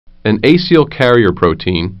An acyl carrier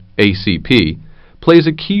protein, ACP, plays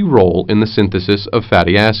a key role in the synthesis of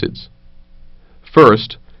fatty acids.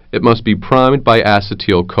 First, it must be primed by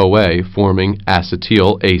acetyl-CoA forming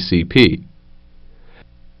acetyl-ACP.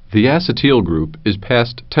 The acetyl group is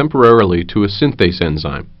passed temporarily to a synthase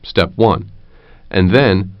enzyme, step 1, and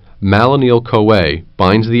then malonyl-CoA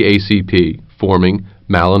binds the ACP, forming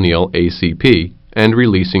malonyl-ACP and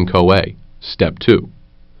releasing CoA, step 2.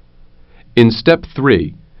 In step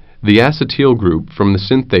 3, the acetyl group from the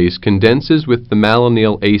synthase condenses with the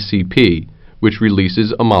malonyl-ACP, which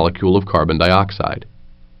releases a molecule of carbon dioxide.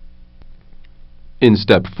 In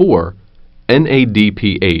step 4,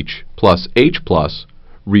 NADPH plus H plus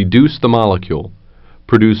reduce the molecule,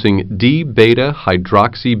 producing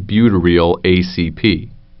D-beta-hydroxybutyryl ACP.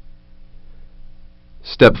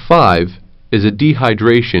 Step 5 is a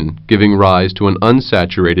dehydration giving rise to an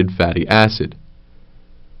unsaturated fatty acid,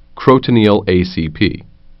 crotonyl ACP.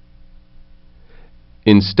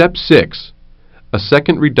 In step 6, a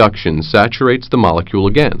second reduction saturates the molecule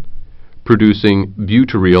again, producing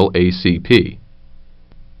butyryl ACP.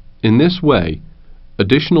 In this way,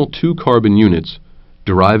 additional 2 carbon units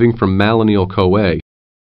deriving from malonyl-CoA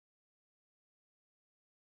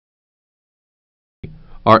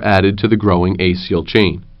are added to the growing acyl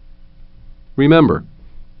chain. Remember,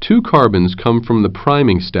 2 carbons come from the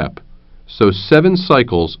priming step, so 7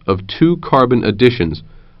 cycles of 2 carbon additions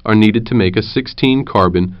are needed to make a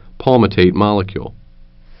 16-carbon palmitate molecule.